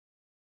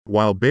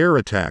While bear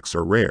attacks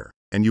are rare,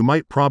 and you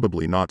might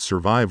probably not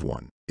survive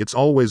one, it's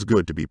always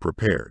good to be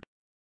prepared.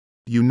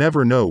 You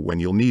never know when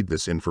you'll need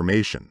this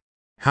information.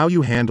 How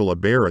you handle a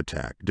bear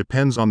attack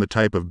depends on the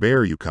type of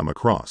bear you come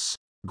across,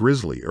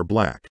 grizzly or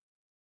black.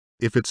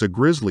 If it's a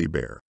grizzly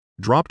bear,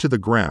 drop to the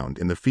ground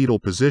in the fetal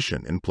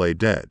position and play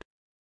dead.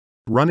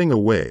 Running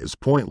away is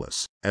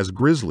pointless, as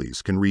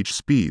grizzlies can reach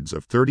speeds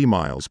of 30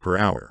 miles per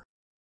hour.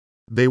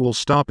 They will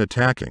stop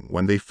attacking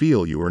when they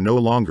feel you are no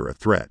longer a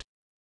threat.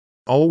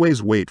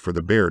 Always wait for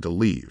the bear to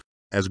leave,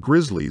 as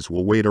grizzlies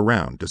will wait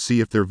around to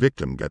see if their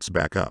victim gets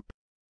back up.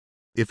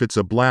 If it's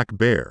a black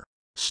bear,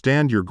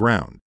 stand your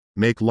ground,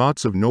 make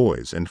lots of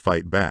noise and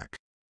fight back.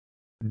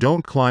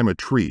 Don't climb a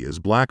tree, as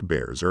black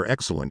bears are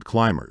excellent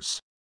climbers.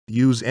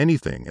 Use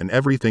anything and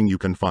everything you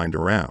can find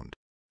around.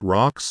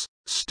 Rocks,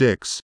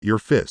 sticks, your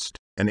fist,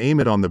 and aim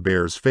it on the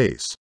bear's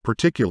face,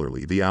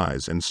 particularly the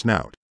eyes and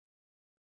snout.